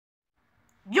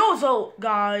Yo,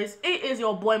 guys, it is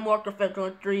your boy Marker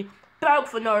 3 back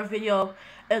for another video.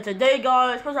 And today,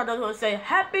 guys, first I just want to say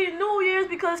Happy New Year's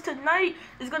because tonight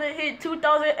is gonna hit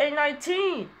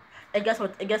 2019. And guess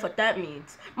what that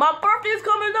means? My birthday is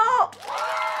coming up.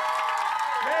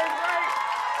 That's right.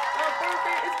 My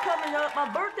birthday is coming up. My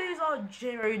birthday is on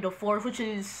January the 4th, which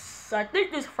is I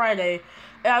think this Friday,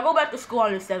 and I go back to school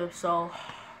on the 7th. So.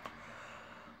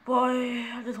 Boy,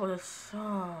 I just want to.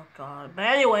 Oh, God. But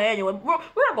anyway, we're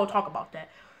not going to talk about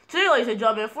that. Today, ladies and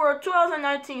gentlemen, for a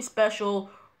 2019 special,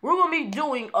 we're going to be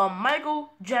doing a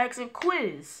Michael Jackson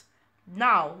quiz.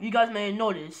 Now, you guys may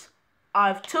notice,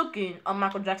 I've taken a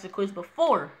Michael Jackson quiz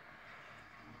before.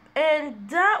 And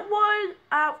that one,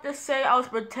 I have to say, I was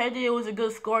pretending it was a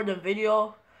good score in the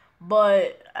video.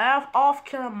 But off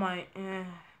camera, I'm like,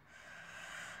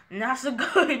 not so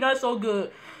good, not so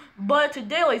good. But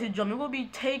today, ladies and gentlemen, we'll be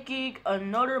taking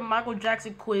another Michael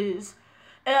Jackson quiz.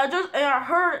 And I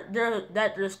heard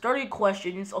that there's 30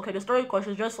 questions. Okay, there's 30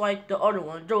 questions just like the other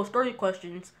one. There was 30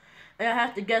 questions. And I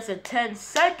have to guess in 10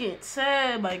 seconds.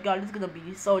 Oh my god, this is going to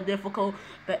be so difficult.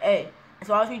 But hey, as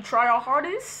long as we try our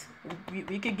hardest,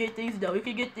 we can get things done. We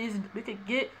can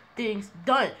get things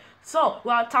done. So,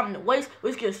 without time to waste,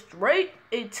 let's get straight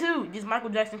into this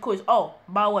Michael Jackson quiz. Oh,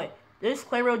 by the way,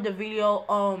 disclaimer of the video,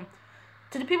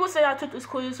 to the people say I took this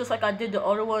quiz just like I did the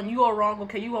other one, you are wrong.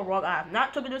 Okay, you are wrong. I have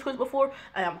not taken this quiz before.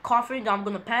 I am confident that I'm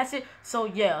going to pass it. So,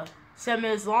 yeah, 7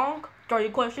 minutes long,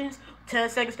 30 questions, 10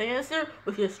 seconds to answer.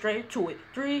 Let's get straight to it.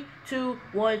 3, 2,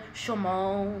 1,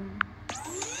 Shimon.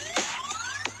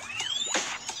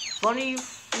 Funny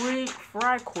Freak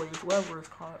Fry quiz, whatever it's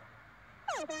called.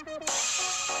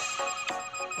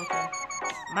 Okay.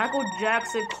 Michael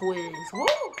Jackson quiz. Woo!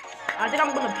 I think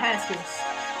I'm going to pass this.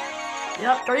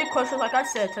 Yep, 30 questions, like I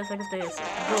said, 10 seconds to answer.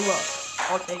 Good luck.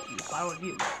 Oh, thank you. I don't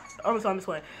you. I'm this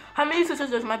way. How many sisters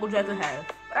does Michael Jackson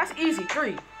have? That's easy.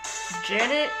 3.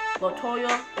 Janet,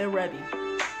 Latoya, and Rebby.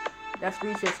 That's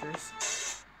 3 sisters.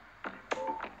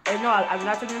 And no, I'm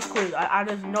not taking this quiz. I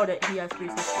just know that he has 3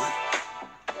 sisters.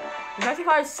 The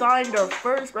 95 signed their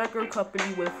first record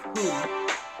company with who?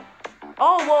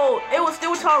 Oh, well, it was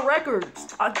Steel Tower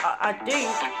Records. I think.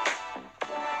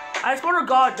 I swear to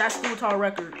God, that's Steel Tower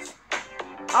Records.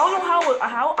 I don't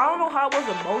know how it was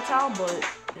in Motown, but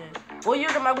yeah. What year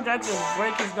did Michael Jackson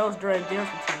break his nose during dance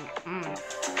routine?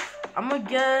 I'm gonna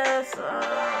guess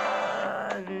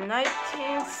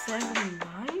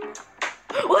 1979.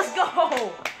 Let's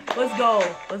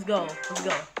go.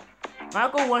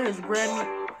 Michael won his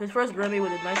first Grammy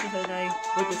with his 1979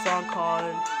 with the song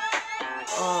called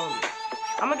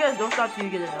I'm gonna guess Don't Stop Till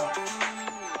You Get Enough.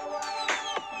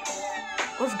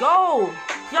 Let's go.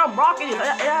 See, I'm rocking it.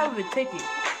 I haven't even taken it.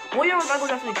 What year was Michael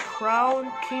Jackson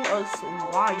crowned King of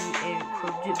Hawaii and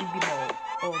Project Mode?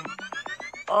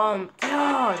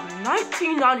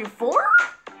 1994?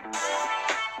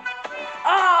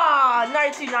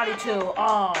 1992.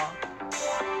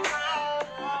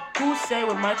 Who sang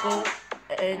with Michael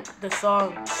and the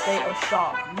song State of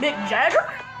Shock? Mick Jagger?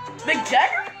 Mick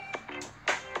Jagger?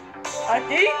 I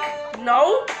think?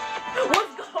 No?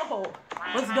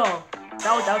 Let's go.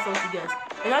 That was what you guessed.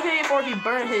 In 1984, he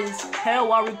burned his head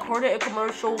while recording a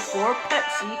commercial for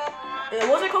Pepsi. It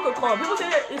wasn't Coca-Cola. People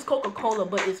say that it's Coca-Cola,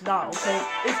 but it's not, okay?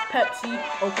 It's Pepsi,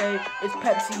 okay? It's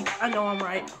Pepsi. I know I'm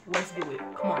right. Let's do it.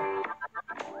 Come on.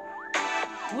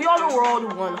 We Are the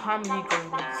World won how many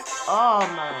Grammys? Oh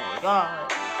my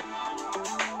god.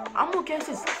 I'm gonna guess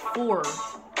it's 4.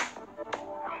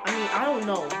 I mean, I don't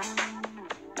know.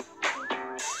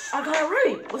 I got it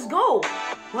right. Let's go.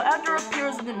 What actor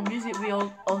appears in the music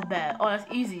video of Bad? Oh, that's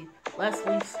easy.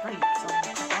 Leslie Snipes.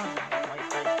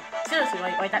 Seriously,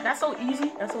 that's so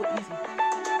easy. That's so easy.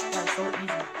 That's so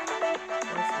easy.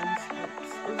 Leslie Snipes.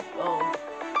 Let's go.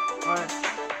 Alright.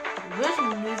 Which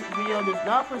music video does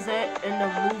not present in the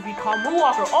movie called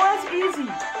Moonwalker? Oh, that's easy.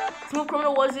 Smooth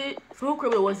Criminal was it? Smooth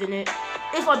Criminal was in it.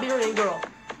 It's Liberian Girl.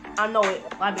 I know it.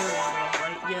 Liberian Girl,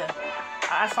 right? Yeah.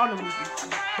 I saw the movie.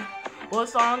 What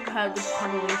song had the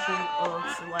combination of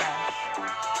Slash?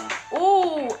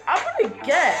 Ooh, I'm gonna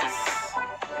guess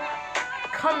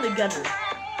Come Together.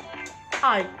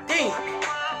 I think.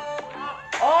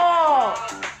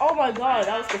 Oh my god,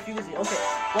 that was confusing. Okay,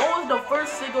 what was the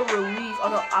first single released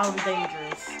on the album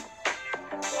Dangerous?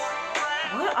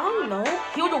 What? I don't know.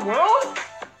 Heal the World?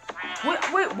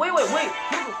 Wait.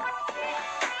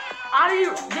 I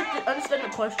didn't get to understand the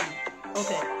question.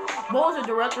 Okay, what was the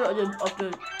director of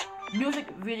the music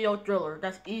video Thriller?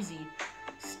 That's easy.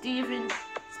 Steven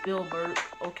Spielberg.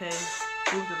 Okay,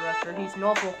 who's the director? He's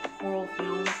known for horror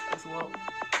films as well.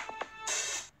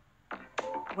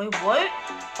 Wait, what?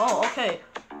 Oh, okay.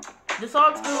 The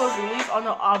song still was released on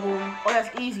the album. Oh,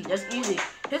 that's easy. That's easy.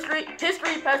 History,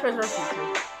 past, present, or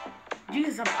future.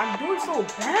 Jesus, I'm doing so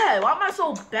bad. Why am I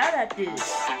so bad at this?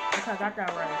 Okay, I got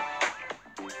that right.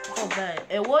 So bad.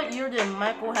 And what year did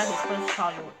Michael have his first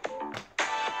child?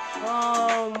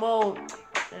 Well, I'm gonna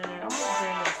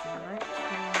say this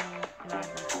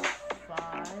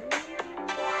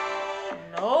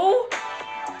 1995. No.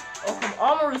 Oh, come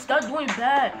on, Maurice, stop doing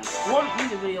bad. One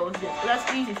music video is this.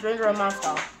 That's easy. Stranger in My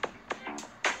Style.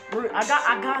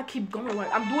 I gotta keep going.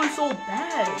 Like, I'm doing so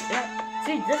bad. Yeah.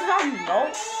 See, this is how you know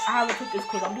I haven't took this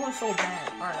quiz. I'm doing so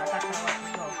bad. Alright, I got that right.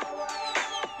 Let's go.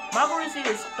 Michael received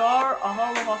a star, a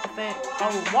Hollywood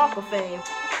Walk of Fame,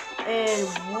 in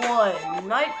what?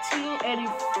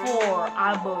 1984,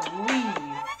 I believe.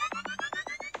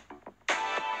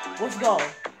 Let's go.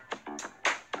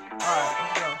 Alright,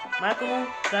 let's go. Michael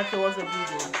Jackson was a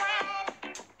vegan.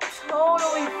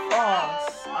 Totally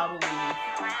false, I believe.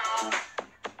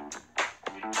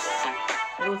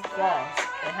 It was false.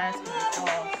 It has to be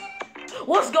false.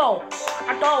 Let's go!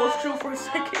 I thought it was true for a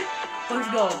second.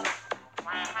 Let's go.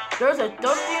 There's a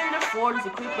thirsty in the floor. There's a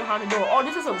creep behind the door. Oh,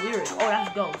 this is a lyric. Oh, that's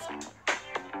Ghost.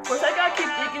 For a second, I keep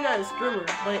thinking that it's Thriller,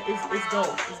 but it's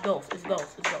Ghost. It's Ghost. It's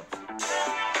Ghost. It's Ghost.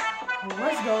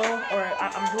 Let's go. Alright,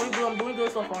 I'm doing good. I'm doing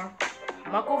good so far.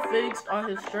 Michael fixed on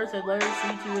his shirt said letter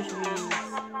CT, which means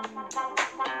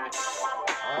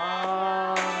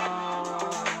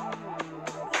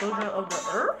Children of the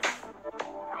Earth?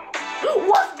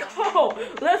 Let's go!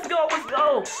 Let's go! Let's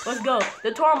go! Let's go!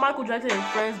 The tour of Michael Jackson and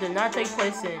Friends did not take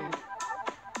place in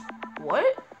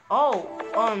what? Oh,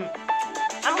 I'm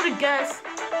gonna guess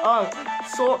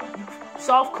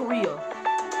South Korea.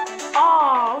 Oh,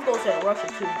 I was gonna say Russia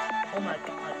too. Oh my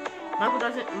god. Michael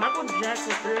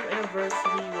Jackson's 3rd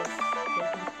anniversary was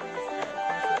taking place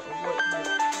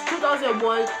at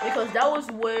 2001 because that was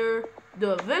where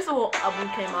the Invisible album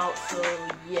came out. So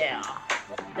yeah,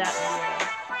 that year.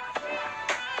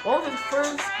 What was his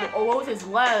first? Or what was his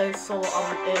last solo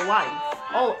album in life?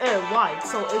 Oh, in life.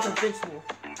 So it's Invincible.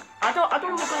 I thought we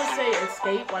were gonna say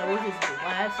Escape. Like what was his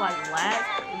last?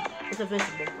 It's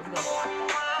Invincible. Let's go.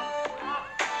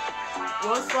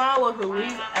 What song was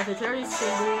released as a charity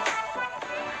single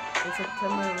in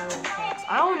September 11th?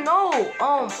 I don't know.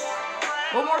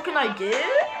 What more can I get?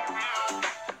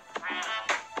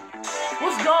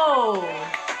 Let's go.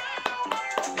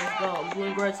 Let's go. I'm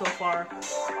doing great so far.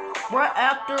 What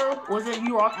actor was in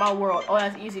You Rock My World? Oh,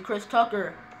 that's easy. Chris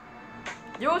Tucker.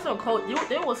 There was some close.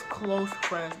 There was close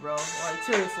friends, bro. Like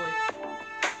seriously,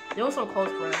 there was some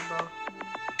close friends, bro.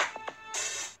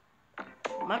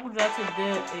 Michael Jackson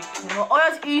did a cameo. Oh,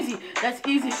 that's easy. That's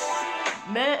easy.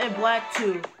 Men in Black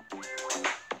 2.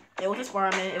 It was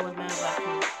Spider-Man. It was Men in Black 2.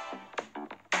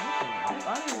 I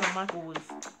didn't know Michael was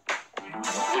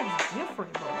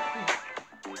different, bro.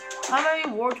 How many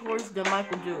world tours did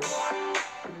Michael do?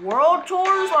 World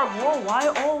tours or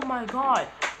worldwide? Oh my god.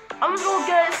 I'm just gonna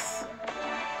guess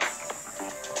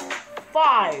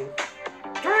 5.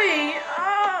 3.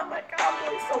 Oh my god, I'm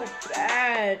doing so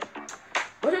bad.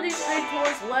 Which of these 3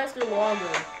 tours lasted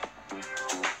longer?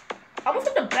 I'm gonna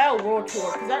say the Battle World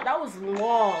Tour, because that was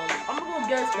long. I'm gonna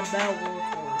guess the Battle World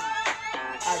Tour.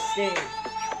 I think.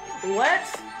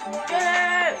 Let's get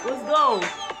it! Let's go!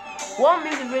 One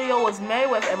music video was made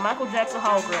with a Michael Jackson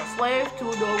hologram. Slave to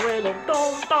the rhythm.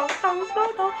 Don't,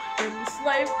 and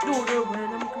slave to the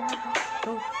rhythm.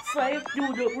 Don't, slave to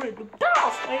the rhythm.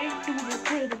 Don't, slave to the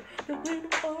rhythm. The rhythm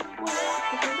of the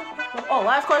Oh,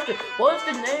 last question. What was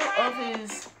the name of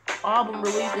his album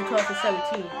released in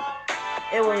 2017?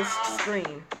 It was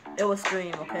Scream. It was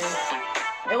Scream, okay?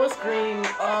 It was Scream.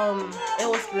 It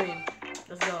was Scream.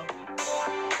 Let's go.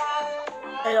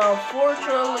 And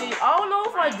unfortunately, I don't know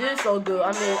if I did so good.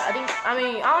 I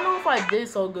don't know if I did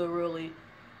so good, really.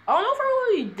 I don't know if I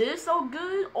really did so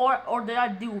good, or did I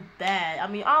do bad? I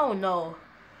don't know.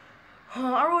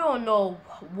 I really don't know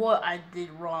what I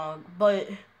did wrong. But,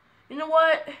 you know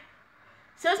what?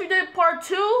 Since we did part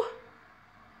 2,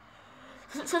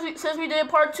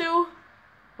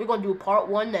 we're gonna do part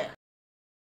 1 next.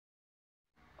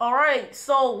 Alright,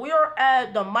 so we are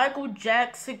at the Michael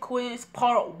Jackson quiz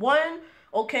part 1.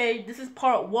 Okay, this is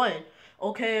part 1.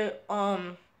 Okay,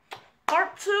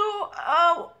 part 2,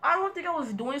 I don't think I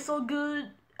was doing so good.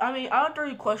 Out of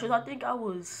 30 questions, I think I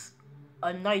was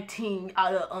a 19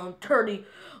 out of 30.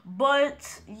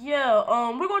 But yeah,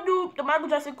 we're gonna do the Michael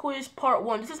Jackson quiz part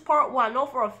 1. This is part 1. I know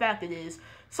for a fact it is.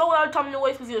 So without time to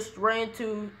waste, we just straight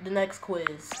into the next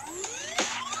quiz.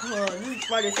 This is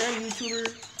Friday, Sam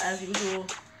YouTuber as usual.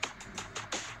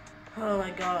 Oh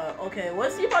my god. Okay,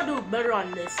 let's see if I do better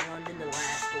on this one than the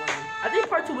last one. I think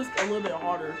part 2 was a little bit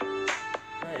harder.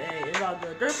 But hey, y'all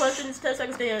good. Third question is 10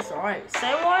 seconds to answer. Alright,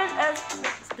 same one as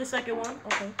the second one.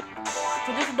 Okay.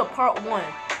 So this is the part 1.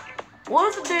 What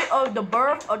was the date of the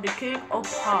birth of the King of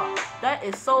Pop? That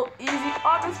is so easy.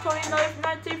 August 29th,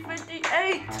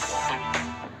 1958.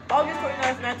 August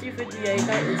 29th, 1958.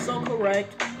 That is so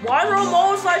correct. Why is there a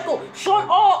motorcycle? Shut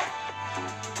up!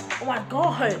 Oh my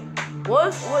god. What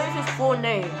is his full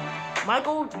name?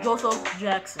 Michael Joseph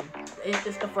Jackson. It's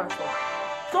the first one.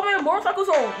 So many motorcycles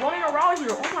are running around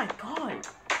here. Oh my god.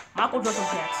 Michael Joseph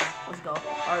Jackson. Let's go.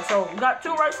 Alright, so we got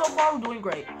 2 right so far. We're doing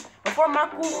great. Before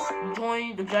Michael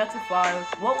joined the Jackson 5,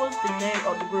 what was the name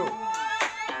of the group?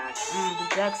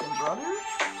 The Jackson Brothers?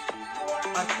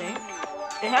 I think.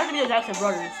 It has to be the Jackson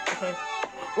Brothers. Okay.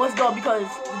 Let's go, because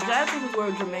the Jacksons is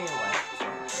where Jermaine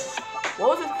left.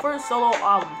 What was his first solo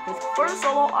album? His first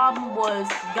solo album was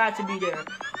Got to Be There.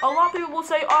 A lot of people will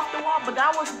say Off the Wall, but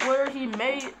that was where he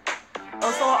made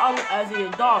a solo album as an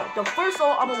adult. The first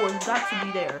solo album was Got to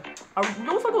Be There.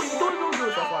 Looks like you're doing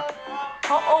good so far.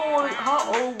 How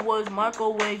old was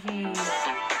Michael when he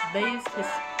based his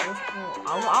first solo?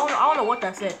 I don't know what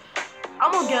that said.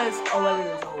 I'm gonna guess 11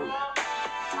 years old.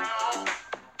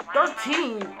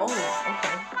 13. Oh,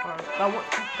 okay. Alright, that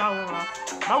one wrong.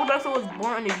 Michael Jackson was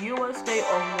born in the U.S. state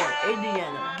of what?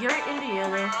 Indiana. Gary,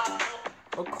 Indiana.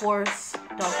 Of course,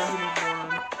 Dr. Who was born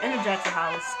in the Jackson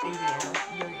House, Indiana.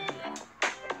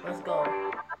 Let's go.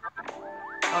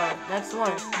 Alright, next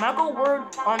one. Michael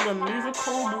worked on the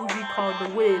musical movie called The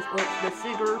Wiz with the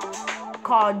singer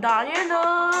called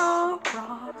Diana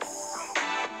Ross.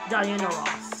 Diana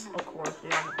Ross, of course.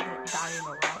 Yeah,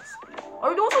 Diana Ross. Are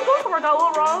we doing some good for that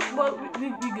little Ross? But we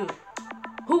good.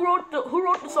 Who wrote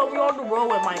the song We On The Road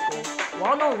with Michael?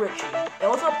 Lionel Richie. It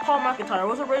wasn't Paul McIntyre. It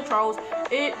wasn't Ray Charles.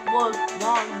 It was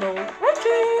Lionel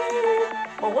Richie.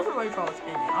 Or wasn't Ray Charles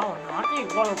in it? I don't know. I think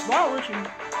Lionel Richie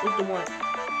was the one.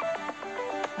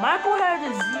 Michael had a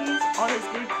disease on his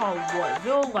skin called what?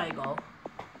 Vitiligo.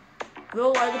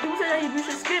 Vitiligo. People say that he bleached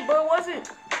his skin, but it wasn't.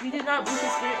 He did not bleach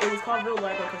his skin. It was called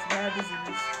vitiligo because he had a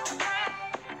disease.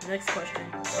 Next question.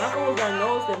 Michael was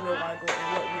diagnosed with vitiligo in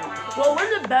what year? Well, when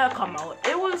did Bad come out?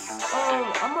 It was,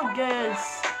 I'm gonna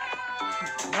guess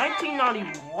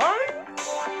 1991?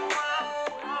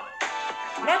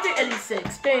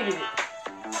 1986. Dang it.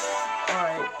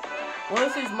 Alright. What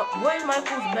is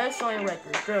Michael's best-selling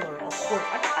record? Thriller, of course.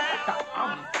 I got the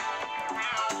album.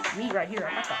 Me right here.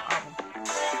 I got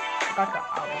the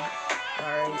album.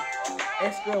 Alright.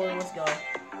 It's Thriller. Let's go.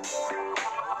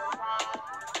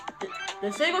 The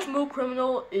single Smooth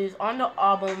Criminal is on the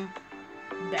album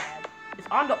Bad. It's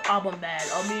on the album Bad.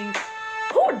 I mean,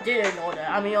 who didn't know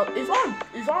that? I mean, it's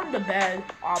on the Bad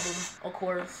album, of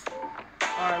course.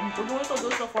 Alright, we're doing so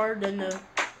good so far than the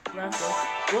last one.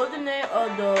 What was the name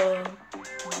of the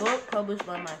book published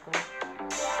by Michael?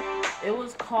 It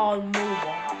was called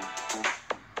Moonwalk.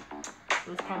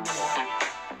 Let's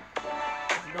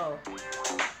go.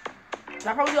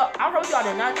 I promise y'all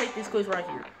did not take this quiz right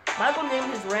here. Michael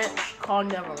named his ranch called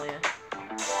Neverland.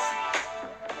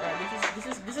 Alright,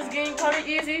 this is getting kinda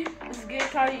easy.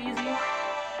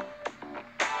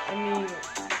 I mean,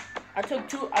 I'm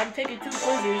taking 2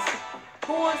 quizzes.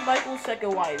 Who was Michael's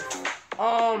second wife?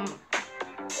 I'm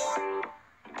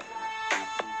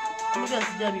gonna guess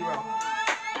Debbie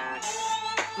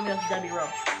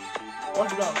Rowe.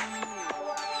 Let's go.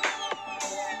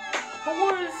 Who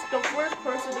was the first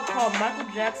person to call Michael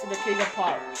Jackson the King of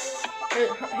Pop?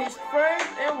 His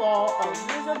friend-in-law,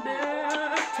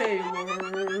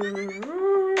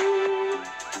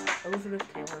 Elizabeth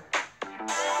Taylor.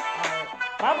 Alright.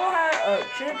 Michael had a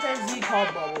chimpanzee called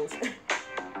Bubbles.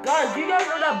 Guys, do you guys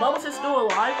know that Bubbles is still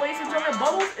alive, ladies and gentlemen?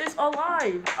 Bubbles is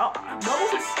alive.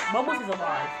 Bubbles is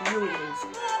alive. He really is.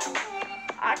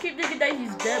 I keep thinking that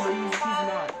he's dead, but he's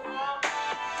not.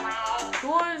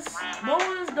 What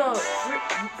was the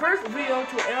first video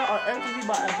to air on MTV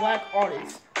by a black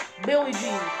artist? Billie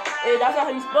Jean. And that's not how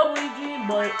you spell Billie Jean,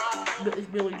 but it's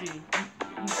Billie Jean.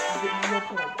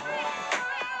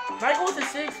 Michael was the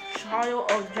 6th child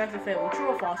of the Jackson family. True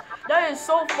or false? That is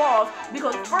so false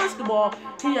because first of all,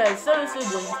 he had 7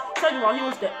 siblings. Second of all, he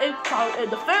was the 8th child in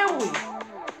the family.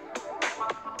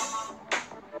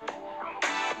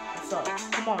 What's up?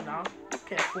 Come on now.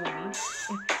 Can't fool me.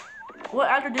 What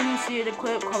actor did you see in the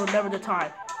clip called Remember the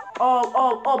Time?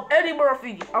 Eddie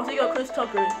Murphy. I was thinking of Chris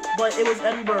Tucker, but it was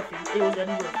Eddie Murphy.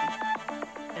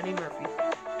 Eddie Murphy.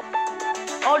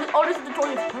 Oh, this is the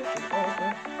 20th question. Oh,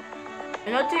 okay.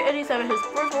 In 1987, his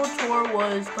first world tour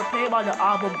was prepared by the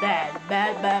album Bad.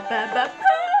 Bad.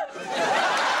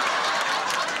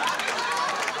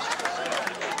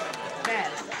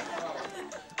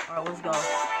 Alright, let's go.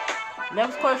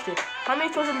 Next question. How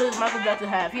many choices does Michael Jackson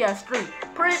have? He has 3.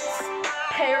 Prince,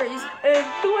 Paris, and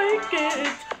Blanket.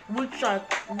 Which looks like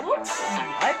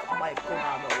Michael, by the way.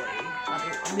 I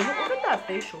mean, look at that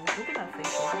facial. Look at that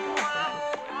facial.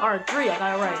 Alright, 3. I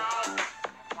got it right.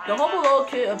 The Home Alone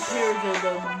kid appears in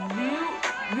the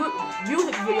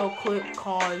music video clip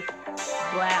called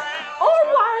Black.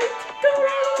 Alright.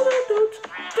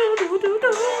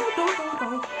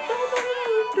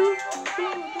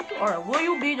 Alright, Will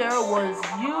You Be There was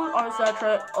used on the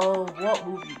soundtrack of what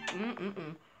movie?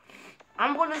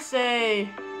 I'm gonna say,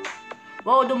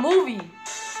 well, the movie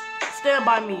Stand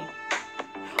By Me.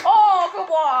 Oh,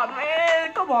 come on,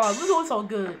 man. Come on. This was so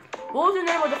good. What was the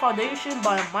name of the foundation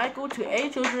by Michael to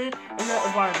aid children in the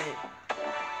environment?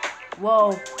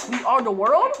 Well, We Are the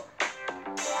World?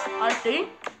 I think.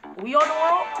 We Are the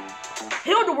World?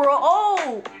 Heal the World.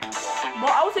 Oh!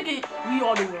 Well, I was thinking We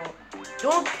Are the World.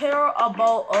 Don't Care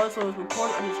About Us was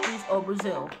recorded in the streets of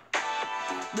Brazil.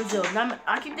 Brazil. Now,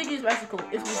 I keep thinking it's Mexico.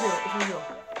 It's Brazil. It's Brazil.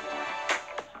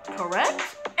 Correct?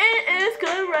 It is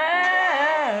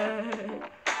correct.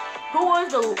 Who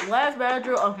was the last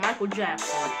manager of Michael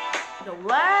Jackson? The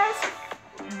last,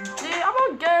 I'm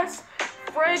gonna guess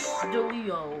Frank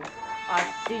DeLeo, I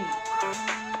think.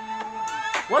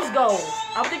 Let's go.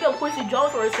 I'm thinking of Quincy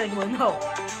Jones for a second, but no.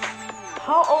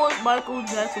 How old is Michael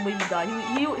Jackson when he died?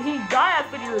 He died at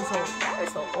 50 years old. That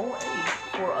is an old age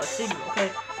for a singer, okay?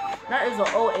 That is an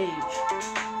old age.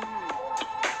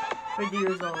 50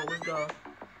 years old, let's go.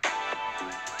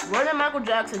 When did Michael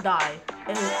Jackson die?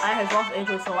 And at his Los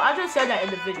Angeles home. I just said that in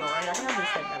the video, right? I think I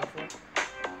just said that before.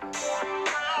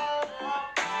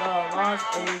 Los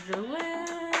Angeles.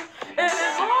 It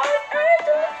is Los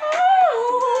Angeles.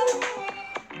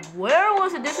 Where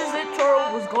was the This Is It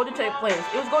tour was going to take place?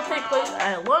 It was going to take place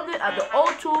at London at the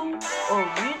O2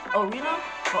 Arena or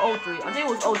O3. I think it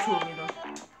was O2 Arena.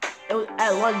 It was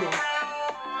at London.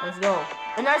 Let's go.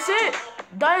 And that's it.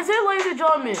 That is it, ladies and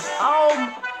gentlemen.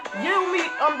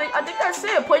 I think that's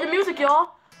it. Play the music,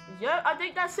 y'all. Yeah, I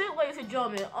think that's it, ladies and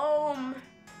gentlemen.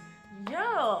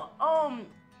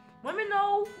 Let me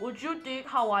know what you think,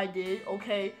 how I did,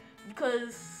 okay?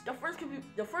 Because the first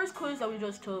quiz that we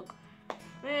just took,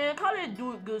 man, kind of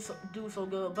didn't do so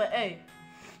good. But hey,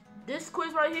 this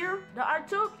quiz right here that I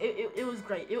took, it was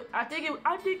great. I think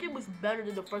it was better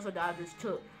than the first one that I just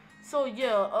took. So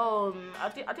yeah, I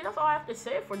think that's all I have to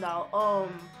say for now.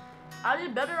 I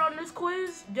did better on this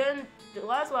quiz than the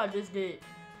last one I just did.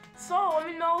 So let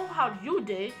me know how you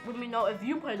did. Let me know if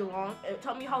you played along and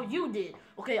tell me how you did.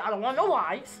 Okay, I don't want no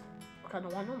lies. Okay, I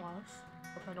don't want no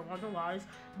lies.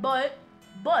 But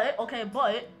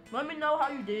let me know how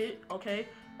you did. Okay,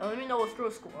 and let me know what's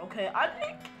your score. Okay, I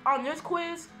think on this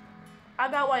quiz I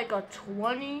got like a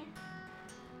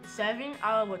 27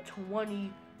 out of a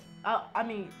 20. Out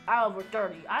of a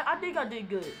 30. I think I did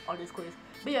good on this quiz.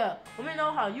 But yeah, let me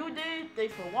know how you did.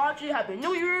 Thanks for watching. Happy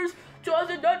New Year's.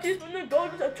 2019's gonna go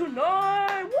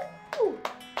tonight. Woo!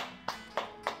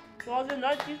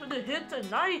 2019's gonna hit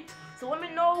tonight. So let me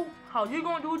know how you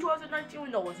gonna do 2019. We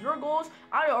know what's your goals.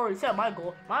 I already set my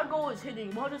goal. My goal is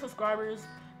hitting 100 subscribers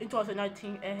in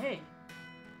 2019. And hey,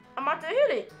 I'm about to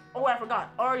hit it. Oh, I forgot.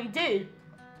 I already did.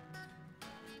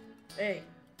 Hey.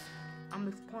 I'm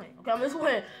just playing. Okay, I'm just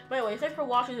playing. But anyway, thanks for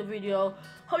watching the video.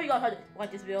 Hope you guys like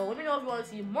this video. Let me know if you want to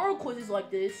see more quizzes like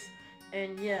this.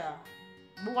 And yeah,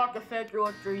 Block Effect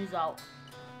Your 3's out.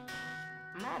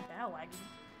 I'm not bad, Waggy.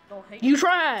 Don't hate you.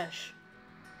 Trash.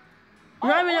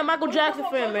 You're not even a Michael Jackson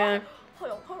fan, man.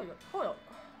 Hold up.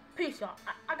 Peace, y'all.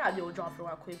 I gotta do a job for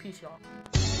real quick. Peace, y'all.